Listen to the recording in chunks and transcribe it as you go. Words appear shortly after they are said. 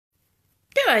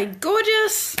G'day,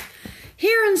 gorgeous.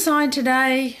 Here inside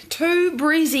today, too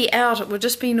breezy out. It would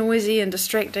just be noisy and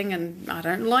distracting, and I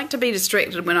don't like to be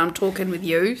distracted when I'm talking with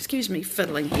you. Excuse me,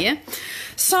 fiddling here.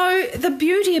 So the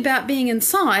beauty about being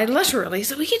inside, literally, is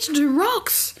that we get to do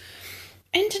rocks.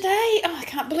 And today, I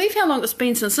can't believe how long it's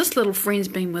been since this little friend's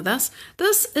been with us.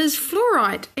 This is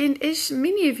fluorite, and as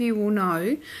many of you will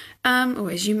know,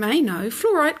 or as you may know,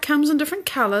 fluorite comes in different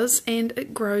colours and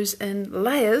it grows in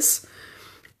layers.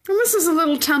 And this is a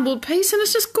little tumbled piece, and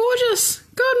it's just gorgeous.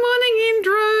 Good morning,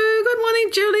 Andrew. Good morning,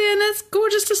 Julian. It's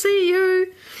gorgeous to see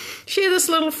you. Share this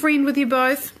little friend with you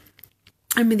both.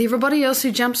 And with everybody else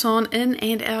who jumps on in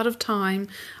and out of time,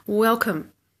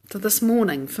 welcome to this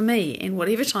morning for me and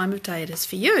whatever time of day it is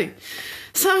for you.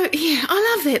 So, yeah,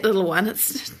 I love that little one.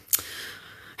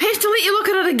 I have to let you look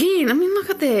at it again. I mean, look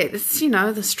at that. It's,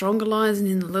 the stronger lines and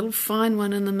then the little fine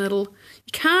one in the middle.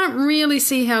 You can't really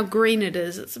see how green it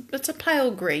is. It's a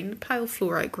pale green, pale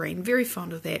fluorite green. Very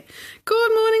fond of that.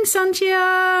 Good morning, Santia.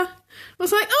 I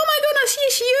was like, oh my goodness,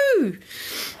 yes, you.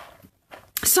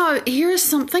 So here is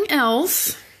something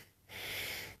else.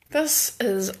 This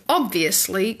is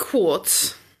obviously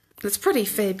quartz. It's pretty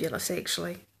fabulous,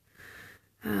 actually.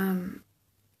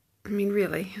 I mean,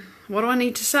 really, what do I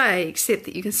need to say except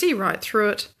that you can see right through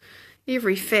it.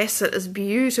 Every facet is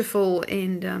beautiful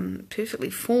and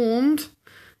perfectly formed.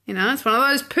 It's one of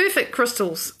those perfect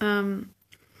crystals. There's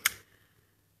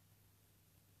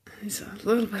a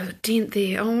little bit of a dent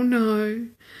there. Oh, no.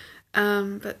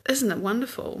 But isn't it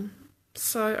wonderful?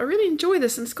 So I really enjoy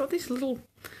this, and it's got these little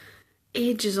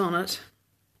edges on it.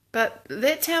 But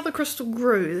that's how the crystal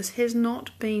grew. This has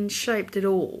not been shaped at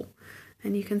all.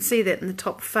 And you can see that in the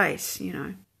top face, It's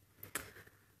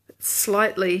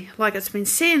slightly like it's been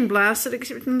sandblasted,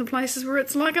 except in the places where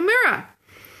it's like a mirror.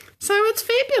 So it's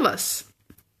fabulous.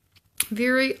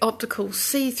 Very optical,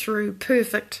 see-through,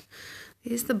 perfect.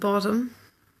 There's the bottom.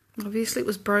 Obviously it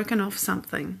was broken off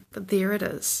something, but there it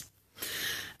is.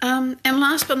 And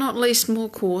last but not least, more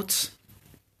quartz.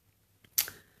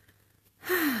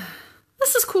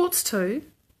 This is quartz too.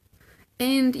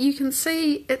 And you can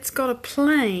see it's got a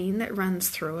plane that runs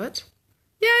through it.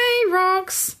 Yay,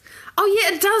 rocks! Oh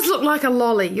yeah, it does look like a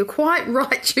lolly. You're quite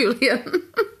right,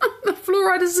 Julian. The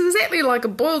fluorite is exactly like a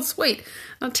boiled sweet.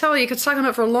 I'll tell you could suck on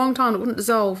it for a long time, it wouldn't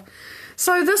dissolve.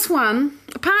 So this one,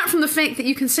 apart from the fact that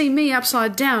you can see me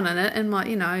upside down in it, and my,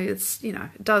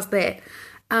 it does that.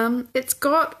 It's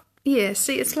got,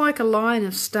 see, it's like a line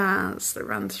of stars that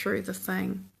run through the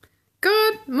thing.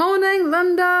 Good morning,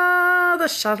 Linda. The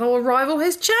shuttle arrival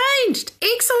has changed.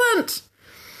 Excellent.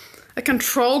 A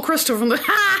control crystal from the...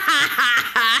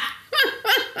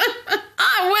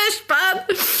 I wish, bud.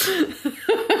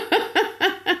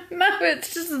 No,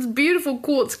 it's just this beautiful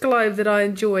quartz globe that I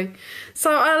enjoy.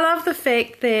 So I love the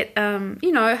fact that,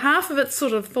 half of it's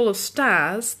sort of full of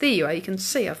stars. There you are. You can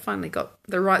see I've finally got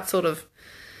the right sort of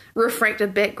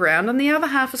refracted background. And the other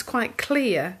half is quite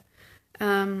clear.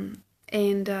 I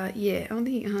need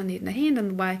a hand in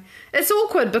the way. It's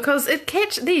awkward because it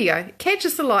catches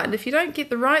the light, and if you don't get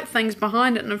the right things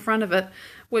behind it and in front of it,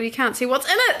 well, you can't see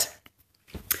what's in it.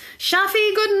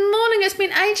 Shafi, good morning. It's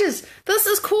been ages. This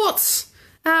is quartz.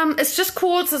 It's just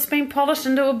quartz that's been polished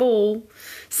into a ball.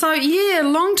 So yeah,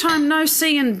 long time no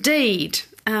see indeed.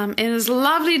 And it's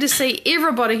lovely to see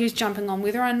everybody who's jumping on,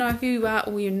 whether I know who you are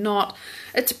or you're not.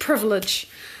 It's a privilege.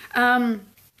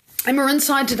 And we're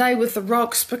inside today with the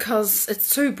rocks because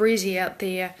it's too breezy out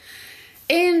there.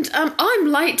 And I'm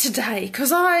late today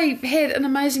because I had an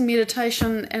amazing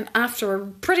meditation and after a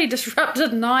pretty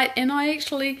disrupted night, and I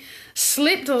actually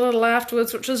slept a little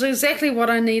afterwards, which was exactly what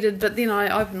I needed. But then I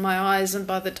opened my eyes, and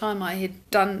by the time I had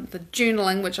done the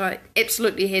journaling, which I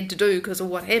absolutely had to do because of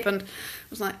what happened, I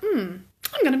was like, I'm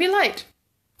going to be late.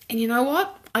 And you know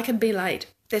what? I can be late.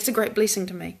 That's a great blessing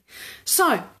to me.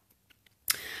 So...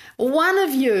 one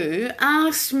of you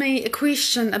asked me a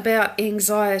question about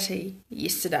anxiety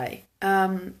yesterday,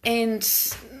 and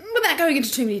without going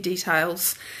into too many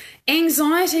details,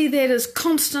 anxiety that is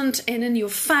constant and in your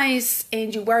face,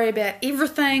 and you worry about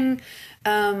everything,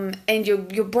 and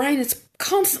your brain is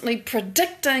constantly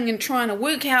predicting and trying to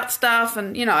work out stuff,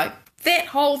 and that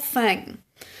whole thing.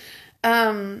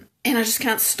 And I just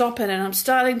can't stop it, and I'm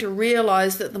starting to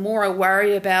realise that the more I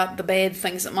worry about the bad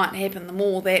things that might happen, the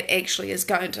more that actually is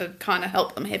going to kind of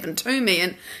help them happen to me.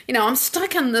 And, I'm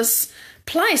stuck in this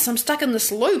place, I'm stuck in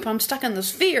this loop, I'm stuck in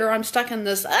this fear, I'm stuck in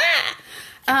this,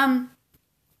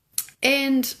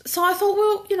 and so I thought,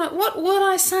 well, what would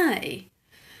I say?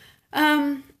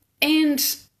 And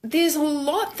there's a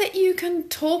lot that you can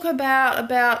talk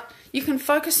about, You can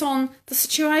focus on the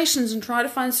situations and try to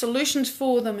find solutions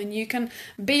for them, and you can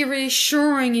be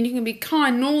reassuring and you can be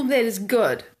kind, and all that is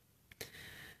good.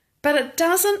 But it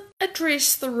doesn't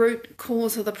address the root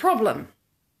cause of the problem,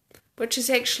 which is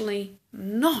actually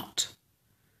not,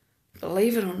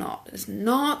 believe it or not, it's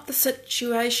not the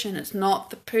situation, it's not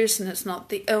the person, it's not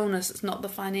the illness, it's not the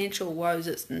financial woes,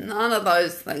 it's none of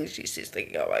those things. She says,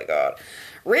 thinking, oh my God,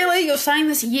 really? You're saying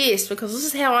this? Yes, because this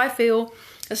is how I feel.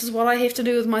 This is what I have to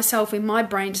do with myself when my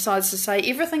brain decides to say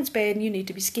everything's bad and you need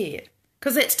to be scared.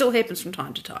 Because that still happens from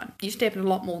time to time. It used to happen a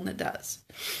lot more than it does.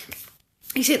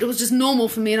 Except it was just normal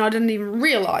for me and I didn't even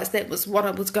realise that was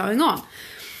what was going on.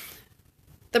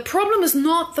 The problem is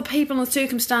not the people and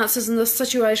circumstances and the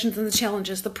situations and the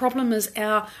challenges. The problem is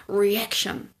our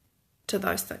reaction to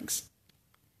those things.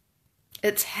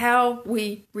 It's how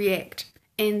we react.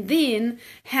 And then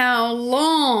how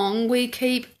long we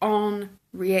keep on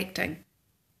reacting.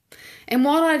 And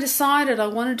what I decided I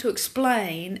wanted to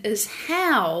explain is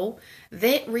how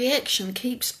that reaction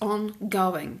keeps on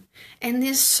going. And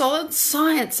there's solid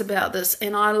science about this,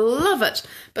 and I love it,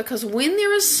 because when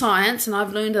there is science, and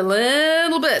I've learned a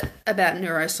little bit about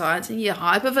neuroscience, and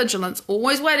hypervigilance,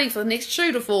 always waiting for the next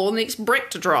shoe to fall, the next brick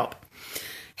to drop.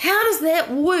 How does that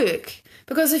work?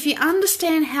 Because if you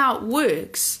understand how it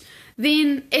works,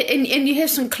 then, and you have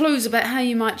some clues about how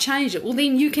you might change it, well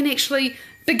then you can actually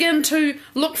begin to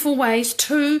look for ways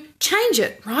to change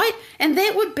it, right? And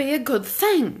that would be a good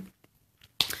thing.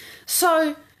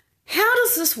 So, how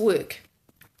does this work?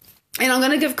 And I'm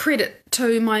going to give credit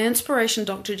to my inspiration,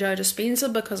 Dr. Joe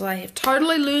Dispenza, because I have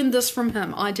totally learned this from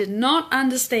him. I did not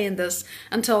understand this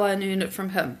until I learned it from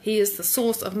him. He is the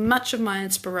source of much of my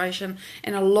inspiration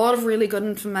and a lot of really good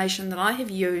information that I have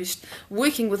used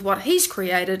working with what he's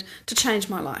created to change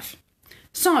my life.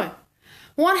 So,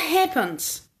 what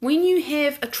happens when you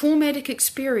have a traumatic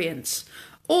experience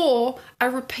or a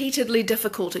repeatedly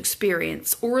difficult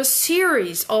experience or a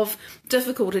series of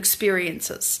difficult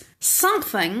experiences?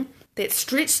 Something that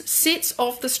sets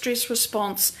off the stress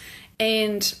response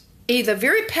and either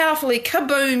very powerfully,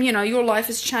 kaboom, your life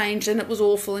has changed and it was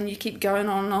awful and you keep going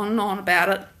on and on and on about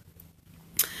it.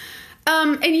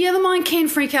 And the mind can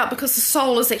freak out because the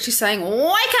soul is actually saying,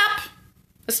 wake up,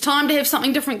 it's time to have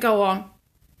something different go on.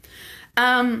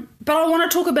 But I want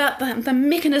to talk about the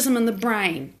mechanism in the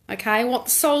brain, okay? What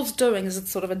the soul's doing is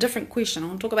it's sort of a different question. I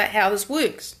want to talk about how this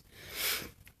works.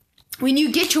 When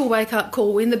you get your wake-up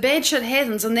call, when the bad shit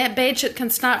happens, and that bad shit can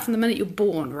start from the minute you're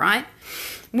born, right?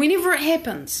 Whenever it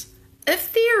happens,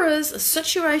 if there is a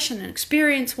situation, an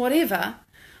experience, whatever,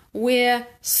 where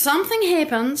something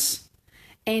happens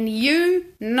and you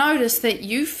notice that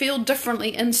you feel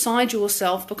differently inside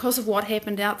yourself because of what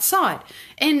happened outside.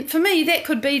 And for me, that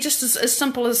could be just as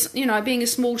simple as, being a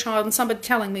small child and somebody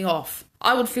telling me off.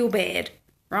 I would feel bad,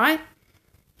 right?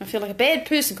 I feel like a bad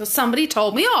person because somebody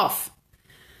told me off.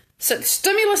 So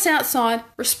stimulus outside,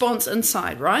 response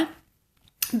inside, right?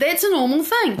 That's a normal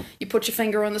thing. You put your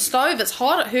finger on the stove, it's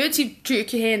hot, it hurts, you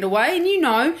jerk your hand away,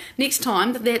 and next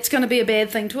time that's going to be a bad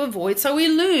thing to avoid. So we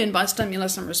learn by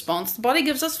stimulus and response. The body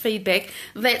gives us feedback,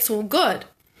 that's all good.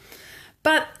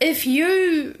 But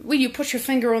when you put your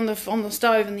finger on the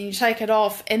stove and then you take it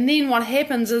off, and then what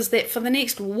happens is that for the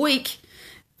next week,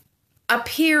 a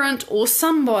parent or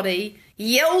somebody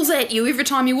yells at you every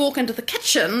time you walk into the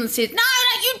kitchen and says, no,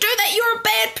 don't you do that, you're a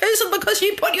bad person because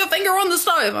you put your finger on the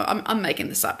stove. I'm making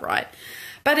this up, right?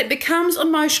 But it becomes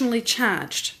emotionally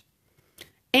charged.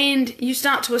 And you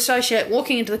start to associate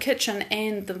walking into the kitchen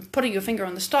and putting your finger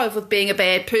on the stove with being a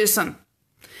bad person.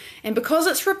 And because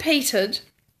it's repeated,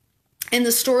 and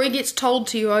the story gets told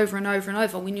to you over and over and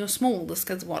over when you're small, this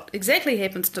is what exactly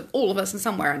happens to all of us in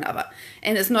some way or another.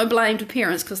 And it's no blame to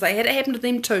parents because they had it happen to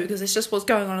them too, because it's just what's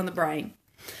going on in the brain.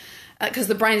 Because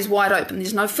the brain is wide open.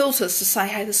 There's no filters to say,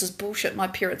 hey, this is bullshit, my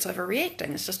parents overreacting.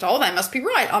 It's just, oh, they must be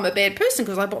right. I'm a bad person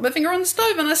because I put my finger on the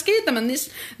stove and I scared them. And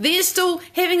they're still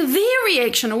having their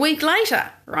reaction a week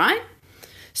later, right?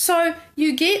 So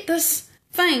you get this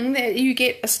thing that you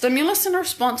get a stimulus and a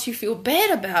response, you feel bad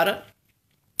about it.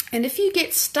 And if you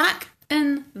get stuck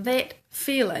in that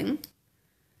feeling,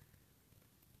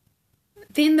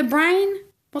 then the brain,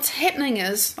 what's happening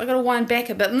is, I've got to wind back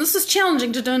a bit, and this is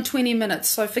challenging to do in 20 minutes,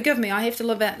 so forgive me, I have to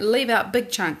leave out big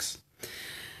chunks.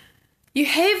 You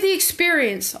have the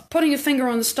experience of putting your finger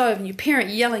on the stove and your parent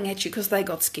yelling at you because they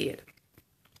got scared.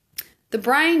 The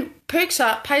brain perks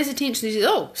up, pays attention, and says,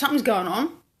 oh, something's going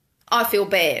on, I feel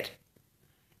bad.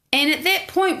 And at that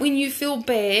point when you feel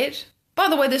bad, by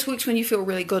the way, this works when you feel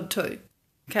really good too,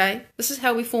 okay? This is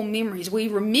how we form memories. We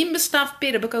remember stuff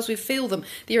better because we feel them.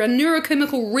 There are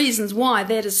neurochemical reasons why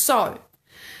that is so.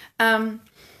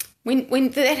 When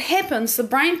that happens, the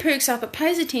brain perks up, it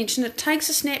pays attention, it takes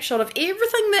a snapshot of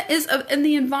everything that is in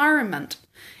the environment.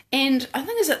 And I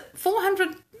think, is it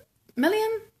 400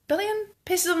 billion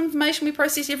pieces of information we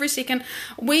process every second?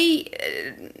 We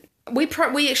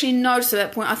actually notice at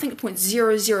that point, I think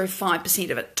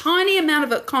 0.005% of it, tiny amount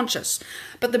of it conscious.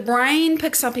 But the brain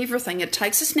picks up everything. It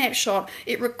takes a snapshot.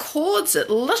 It records it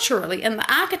literally in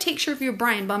the architecture of your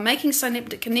brain by making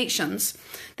synaptic connections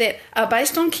that are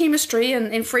based on chemistry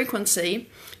and frequency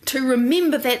to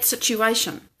remember that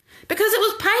situation. Because it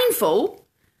was painful,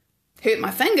 hurt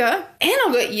my finger, and I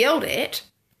got yelled at,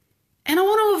 and I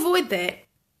want to avoid that.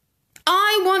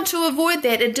 I want to avoid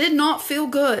that. It did not feel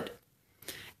good.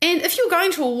 And if you're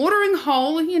going to a watering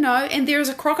hole, and there's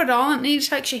a crocodile and it needs to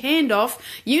take your hand off,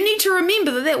 you need to remember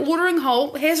that that watering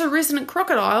hole has a resident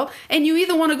crocodile, and you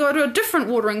either want to go to a different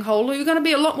watering hole or you're going to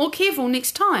be a lot more careful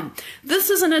next time.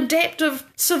 This is an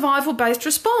adaptive, survival-based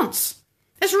response.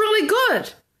 It's really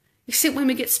good, except when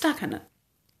we get stuck in it.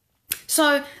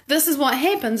 So this is what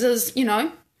happens is, you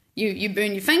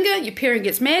burn your finger, your parent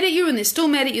gets mad at you, and they're still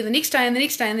mad at you the next day and the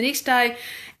next day and the next day.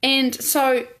 And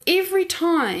so every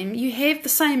time you have the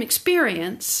same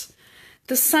experience,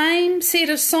 the same set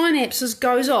of synapses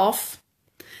goes off,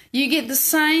 you get the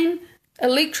same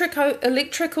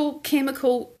electrical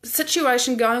chemical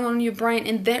situation going on in your brain,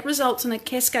 and that results in a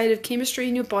cascade of chemistry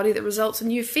in your body that results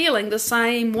in you feeling the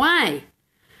same way.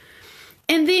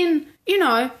 And then,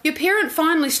 your parent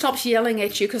finally stops yelling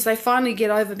at you because they finally get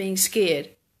over being scared.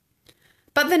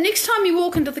 But the next time you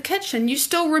walk into the kitchen, you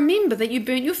still remember that you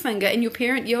burnt your finger and your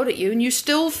parent yelled at you, and you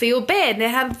still feel bad. Now,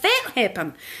 how did that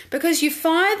happen? Because you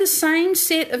fire the same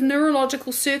set of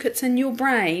neurological circuits in your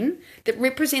brain that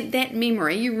represent that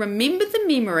memory. You remembered the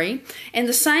memory, and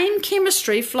the same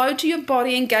chemistry flowed to your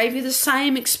body and gave you the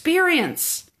same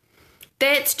experience.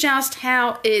 That's just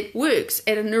how it works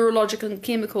at a neurological and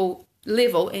chemical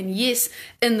level, and yes,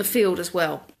 in the field as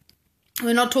well.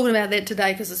 We're not talking about that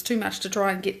today because it's too much to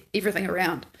try and get everything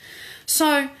around.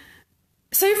 So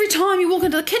every time you walk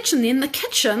into the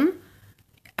kitchen,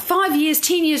 5 years,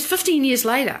 10 years, 15 years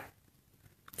later,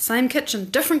 same kitchen,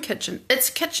 different kitchen,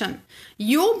 it's kitchen.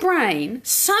 Your brain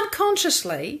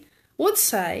subconsciously would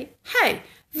say, hey,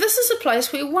 this is a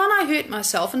place where 1, I hurt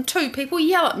myself, and 2, people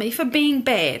yell at me for being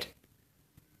bad.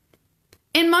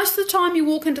 And most of the time you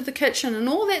walk into the kitchen and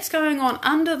all that's going on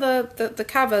under the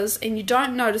covers, and you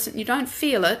don't notice it and you don't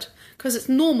feel it because it's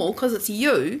normal, because it's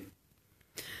you.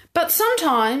 But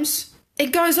sometimes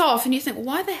it goes off and you think,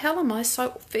 why the hell am I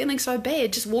feeling so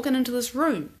bad just walking into this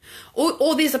room?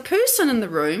 Or there's a person in the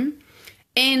room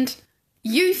and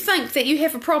you think that you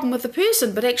have a problem with the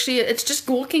person, but actually it's just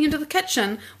walking into the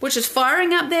kitchen, which is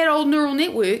firing up that old neural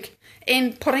network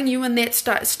and putting you in that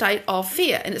state of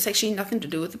fear, and it's actually nothing to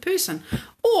do with the person.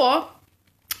 Or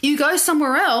you go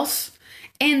somewhere else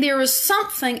and there is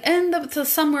something in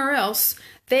somewhere else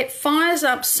that fires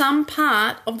up some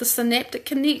part of the synaptic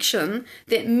connection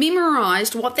that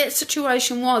memorized what that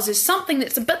situation was. There's something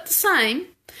that's a bit the same,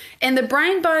 and the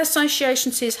brain by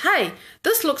association says, hey,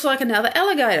 this looks like another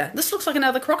alligator, this looks like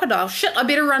another crocodile, shit, I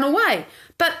better run away.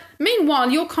 But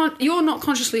meanwhile, you're not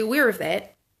consciously aware of that.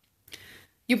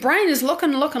 Your brain is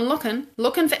looking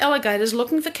for alligators,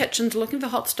 looking for kitchens, looking for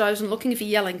hot stoves, and looking for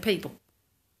yelling people,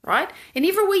 right? And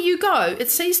everywhere you go, it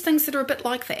sees things that are a bit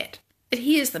like that. It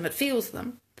hears them, it feels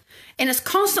them. And it's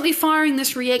constantly firing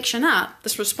this reaction up,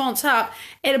 this response up,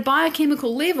 at a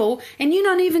biochemical level, and you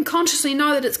don't even consciously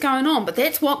know that it's going on, but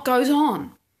that's what goes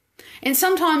on. And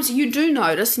sometimes you do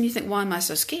notice, and you think, why am I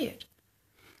so scared?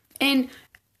 And,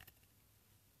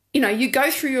 you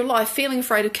go through your life feeling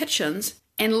afraid of kitchens,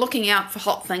 and looking out for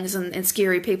hot things and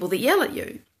scary people that yell at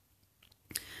you.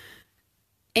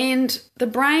 And the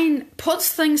brain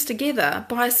puts things together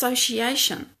by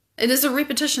association. It is a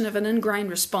repetition of an ingrained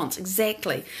response,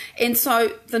 exactly. And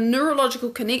so the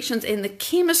neurological connections and the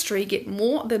chemistry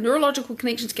the neurological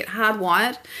connections get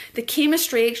hardwired. The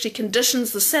chemistry actually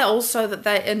conditions the cells so that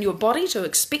they're in your body to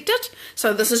expect it.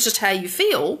 So this is just how you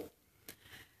feel.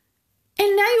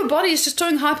 And now your body is just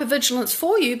doing hypervigilance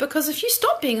for you, because if you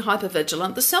stop being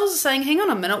hypervigilant, the cells are saying, hang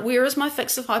on a minute, where is my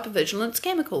fix of hypervigilance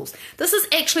chemicals? This is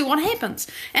actually what happens.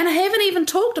 And I haven't even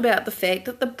talked about the fact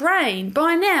that the brain,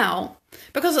 by now,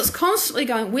 because it's constantly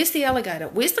going, where's the alligator?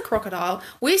 Where's the crocodile?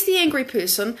 Where's the angry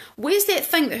person? Where's that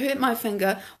thing that hurt my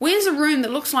finger? Where's a room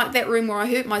that looks like that room where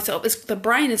I hurt myself? The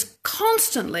brain is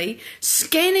constantly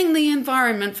scanning the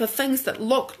environment for things that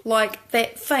look like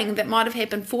that thing that might have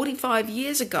happened 45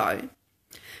 years ago.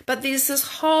 But there's this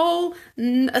whole,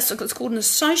 it's called an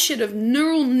associative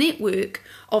neural network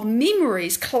of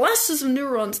memories, clusters of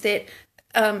neurons that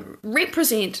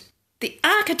represent the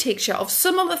architecture of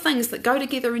similar things that go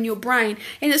together in your brain,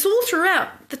 and it's all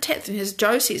throughout the as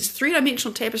Joe says,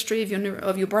 three-dimensional tapestry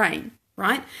of your brain,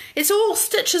 right? It's all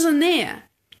stitches in there.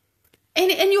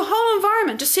 And your whole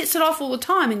environment just sets it off all the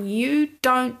time, and you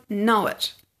don't know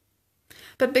it.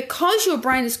 But because your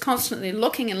brain is constantly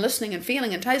looking and listening and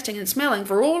feeling and tasting and smelling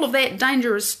for all of that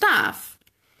dangerous stuff,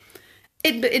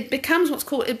 it becomes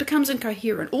it becomes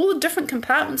incoherent. All the different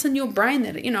compartments in your brain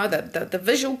that, the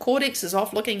visual cortex is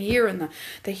off looking here, and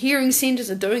the hearing centers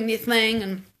are doing their thing,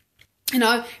 and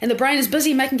and the brain is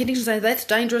busy making connections, saying that's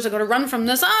dangerous, I've got to run from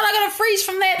this, I got to freeze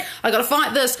from that, I've got to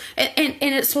fight this, and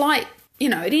it's like,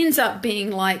 it ends up being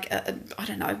like,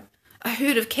 a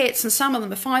herd of cats, and some of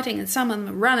them are fighting, and some of them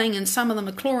are running, and some of them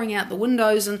are clawing out the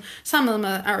windows, and some of them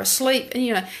are asleep,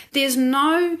 and there's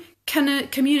no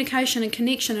communication and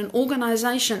connection and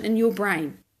organisation in your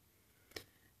brain.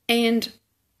 And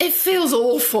it feels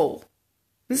awful.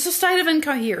 It's a state of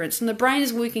incoherence, and the brain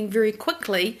is working very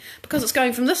quickly because it's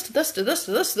going from this to this to this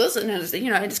to this to this, and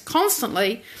it's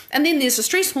constantly, and then there's the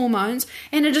stress hormones,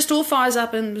 and it just all fires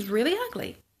up and is really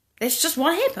ugly. That's just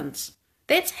what happens.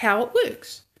 That's how it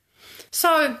works.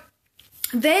 So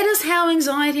that is how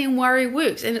anxiety and worry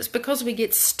works, and it's because we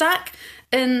get stuck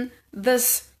in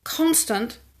this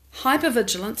constant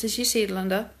hypervigilance, as you said,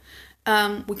 Linda.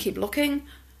 We keep looking.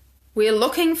 We're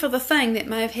looking for the thing that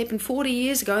may have happened 40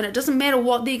 years ago, and it doesn't matter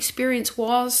what the experience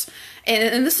was.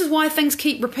 And this is why things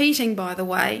keep repeating, by the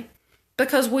way,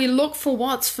 because we look for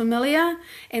what's familiar,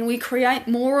 and we create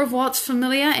more of what's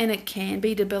familiar, and it can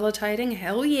be debilitating,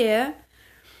 hell yeah,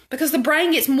 because the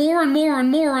brain gets more and more and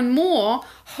more and more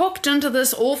hooked into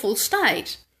this awful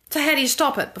state. So how do you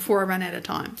stop it before I run out of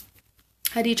time?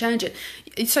 How do you change it?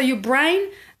 So your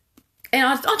brain... And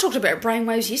I talked about brain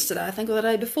waves yesterday, I think, or the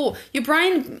day before. Your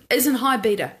brain is in high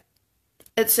beta.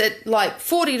 It's at like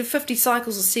 40 to 50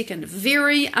 cycles a second.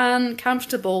 Very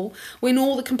uncomfortable when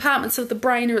all the compartments of the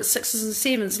brain are at 6s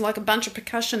and 7s, like a bunch of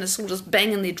percussionists all just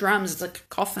banging their drums. It's a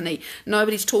cacophony.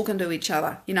 Nobody's talking to each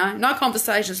other, no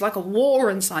conversation. It's like a war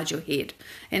inside your head.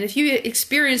 And if you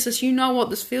experience this, you know what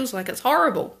this feels like. It's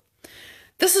horrible.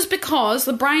 This is because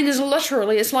the brain is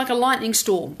literally, it's like a lightning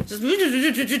storm.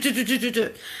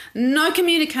 No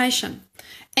communication.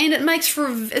 And it makes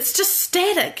it's just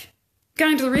static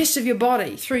going to the rest of your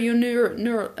body through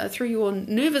your through your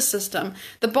nervous system.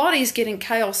 The body's getting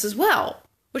chaos as well,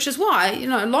 which is why,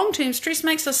 long-term stress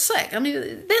makes us sick. I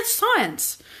mean, that's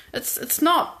science. It's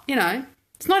not,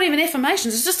 it's not even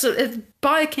affirmations. It's just a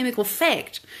biochemical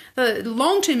fact. The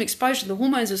long-term exposure to the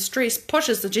hormones of stress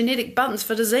pushes the genetic buttons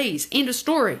for disease. End of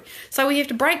story. So we have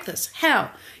to break this.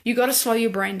 How? You got to slow your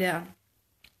brain down.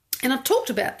 And I've talked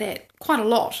about that quite a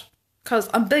lot because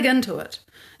I'm big into it.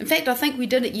 In fact, I think we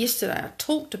did it yesterday. I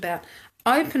talked about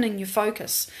opening your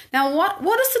focus. Now,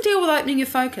 what is the deal with opening your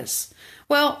focus?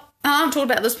 Well, I've talked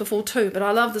about this before too, but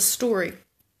I love this story.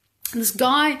 This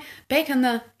guy back in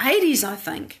the 80s, I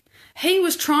think, he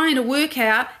was trying to work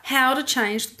out how to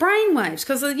change the brain waves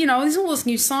because, there's all this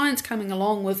new science coming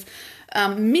along with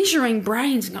measuring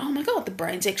brains. And, oh, my God, the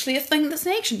brain's actually a thing that's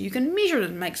in action. You can measure it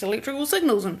and it makes electrical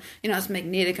signals and, it's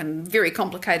magnetic and very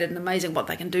complicated and amazing what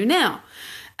they can do now.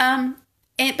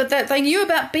 But they knew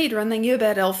about beta and they knew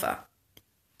about alpha.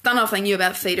 Don't know if they knew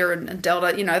about theta and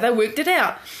delta. They worked it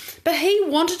out. But he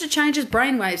wanted to change his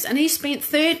brainwaves, and he spent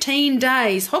 13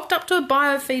 days hooked up to a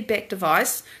biofeedback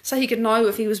device so he could know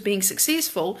if he was being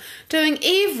successful, doing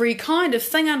every kind of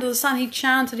thing under the sun. He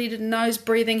chanted, he did nose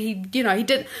breathing, he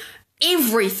did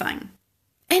everything.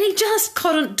 And he just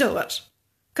couldn't do it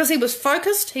because he was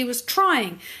focused, he was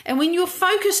trying. And when you're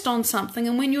focused on something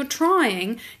and when you're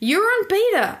trying, you're in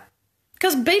beta.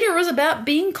 Because beta is about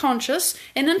being conscious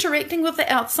and interacting with the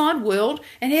outside world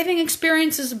and having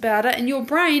experiences about it, and your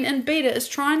brain in beta is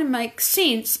trying to make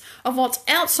sense of what's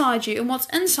outside you and what's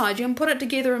inside you and put it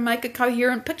together and make a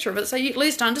coherent picture of it so you at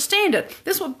least understand it.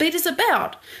 That's what beta's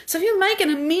about. So if you're making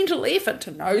a mental effort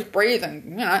to nose breathe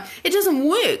and, it doesn't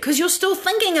work because you're still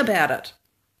thinking about it.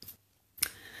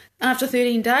 After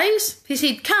 13 days, he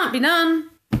said, can't be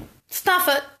done, stuff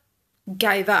it,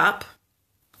 gave up,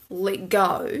 let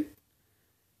go.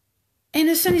 And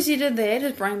as soon as he did that,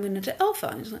 his brain went into alpha.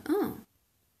 And he's like, oh.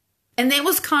 And that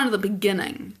was kind of the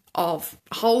beginning of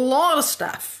a whole lot of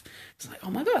stuff. It's like, oh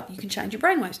my God, you can change your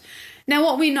brainwaves. Now,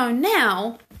 what we know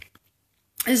now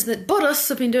is that Buddhists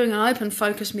have been doing an open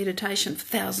focus meditation for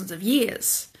thousands of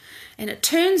years. And it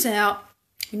turns out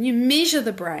when you measure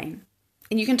the brain,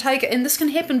 and you can take it, and this can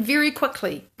happen very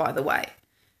quickly, by the way.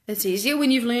 It's easier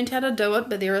when you've learned how to do it,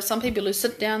 but there are some people who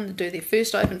sit down and do their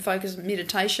first open focus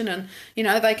meditation and,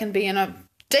 they can be in a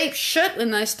deep shit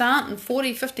when they start and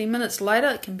 40, 50 minutes later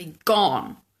it can be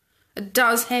gone. It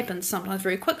does happen sometimes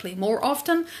very quickly. More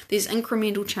often, there's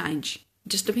incremental change. It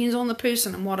just depends on the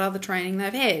person and what other training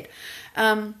they've had.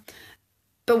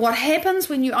 But what happens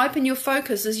when you open your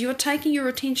focus is you're taking your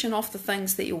attention off the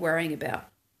things that you're worrying about.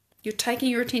 You're taking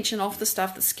your attention off the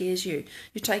stuff that scares you.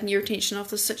 You're taking your attention off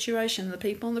the situation, the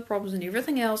people and the problems and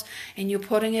everything else, and you're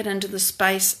putting it into the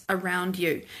space around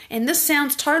you. And this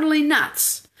sounds totally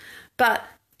nuts, but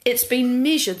it's been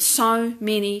measured so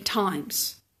many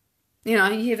times. You know,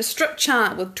 you have a strip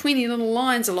chart with 20 little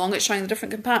lines along it showing the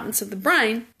different compartments of the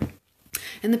brain,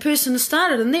 and the person has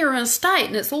started and they're in a state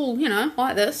and it's all, you know,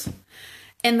 like this.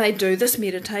 And they do this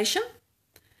meditation.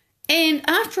 And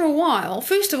after a while,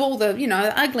 first of all, the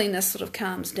ugliness sort of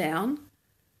calms down.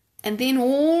 And then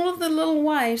all of the little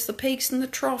waves, the peaks and the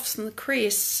troughs and the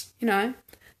crests,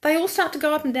 they all start to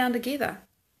go up and down together.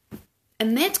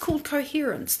 And that's called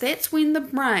coherence. That's when the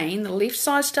brain, the left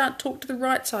side start to talk to the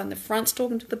right side and the front's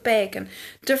talking to the back, and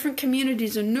different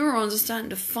communities of neurons are starting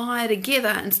to fire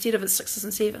together instead of at sixes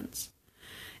and sevens.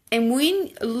 And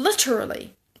when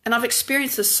literally, and I've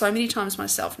experienced this so many times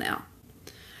myself now,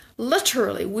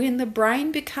 literally, when the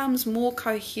brain becomes more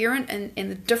coherent and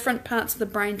the different parts of the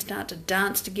brain start to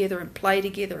dance together and play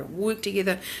together and work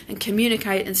together and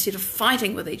communicate instead of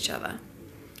fighting with each other,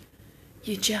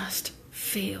 you just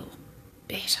feel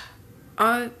better.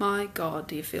 Oh my God,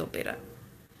 do you feel better?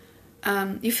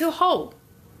 You feel whole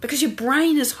because your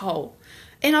brain is whole.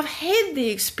 And I've had the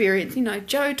experience,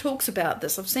 Joe talks about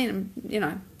this. I've seen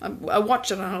him, I watched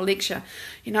it on a lecture.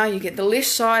 You get the left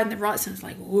side and the right side. It's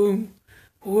like, whoom.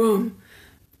 Whoom.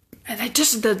 And they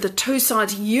just, the two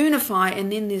sides unify,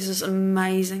 and then there's this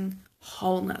amazing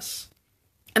wholeness.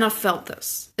 And I've felt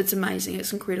this. It's amazing.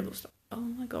 It's incredible stuff. Oh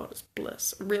my God, it's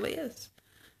bliss. It really is.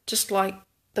 Just like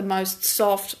the most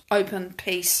soft, open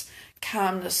peace,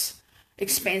 calmness,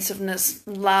 expansiveness,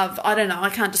 love. I don't know.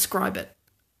 I can't describe it.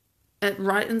 It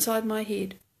right inside my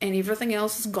head, and everything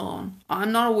else is gone.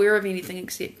 I'm not aware of anything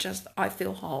except just I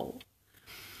feel whole.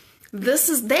 That's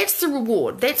the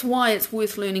reward. That's why it's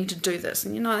worth learning to do this.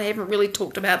 And I haven't really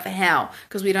talked about the how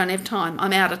because we don't have time.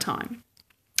 I'm out of time.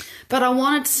 But I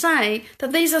wanted to say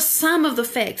that these are some of the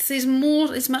facts. There's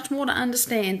much more to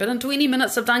understand, but in 20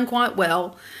 minutes I've done quite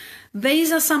well.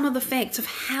 These are some of the facts of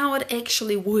how it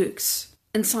actually works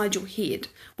inside your head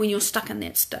when you're stuck in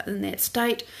that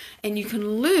state, and you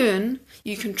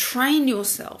can train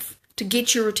yourself to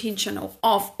get your attention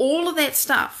off all of that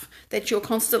stuff that you're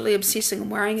constantly obsessing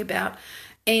and worrying about,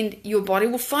 and your body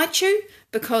will fight you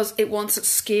because it wants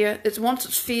its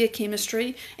fear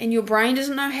chemistry, and your brain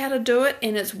doesn't know how to do it,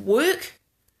 and it's work,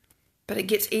 but it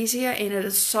gets easier, and it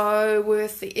is so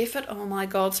worth the effort. Oh my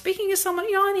God, speaking as someone,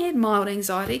 I only had mild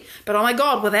anxiety, but oh my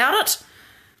God, without it,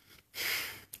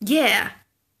 yeah,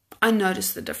 I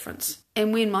notice the difference.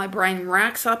 And when my brain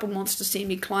racks up and wants to see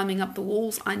me climbing up the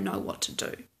walls, I know what to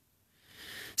do.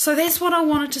 So that's what I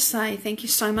wanted to say. Thank you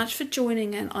so much for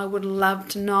joining, and I would love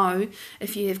to know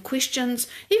if you have questions,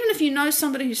 even if you know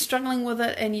somebody who's struggling with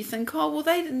it and you think, oh, well,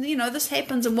 this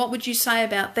happens, and what would you say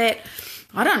about that?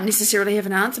 I don't necessarily have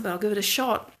an answer, but I'll give it a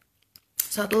shot.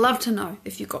 So I'd love to know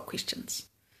if you've got questions.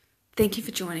 Thank you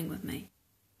for joining with me.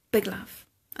 Big love.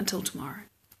 Until tomorrow.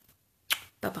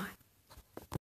 Bye-bye.